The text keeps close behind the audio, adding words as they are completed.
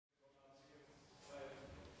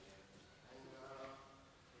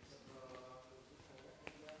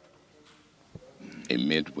A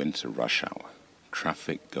midwinter rush hour,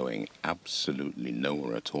 traffic going absolutely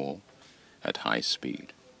nowhere at all, at high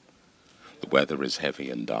speed. The weather is heavy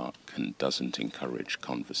and dark and doesn't encourage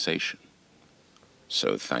conversation.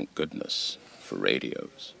 So thank goodness for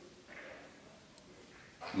radios.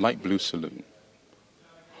 Light Blue Saloon.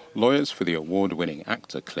 Lawyers for the award-winning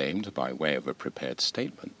actor claimed by way of a prepared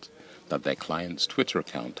statement that their client's Twitter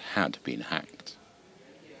account had been hacked.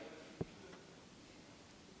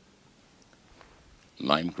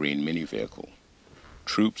 Lime green mini vehicle.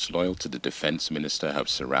 Troops loyal to the defense minister have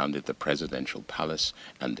surrounded the presidential palace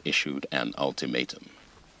and issued an ultimatum.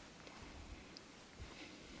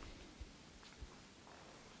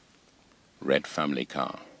 Red family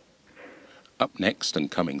car. Up next and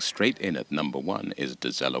coming straight in at number 1 is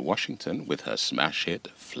Dezella Washington with her smash hit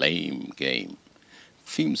Flame Game,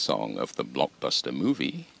 theme song of the blockbuster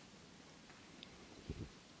movie.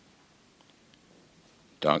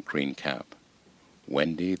 Dark green cab.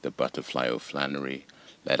 Wendy, the butterfly O'Flannery,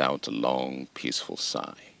 let out a long, peaceful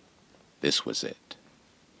sigh. This was it.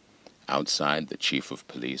 Outside, the chief of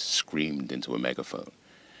police screamed into a megaphone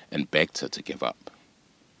and begged her to give up.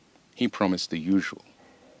 He promised the usual,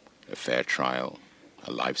 a fair trial,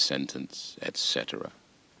 a life sentence, etc.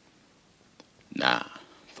 Nah,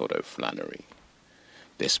 thought O'Flannery,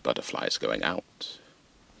 this butterfly's going out,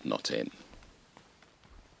 not in.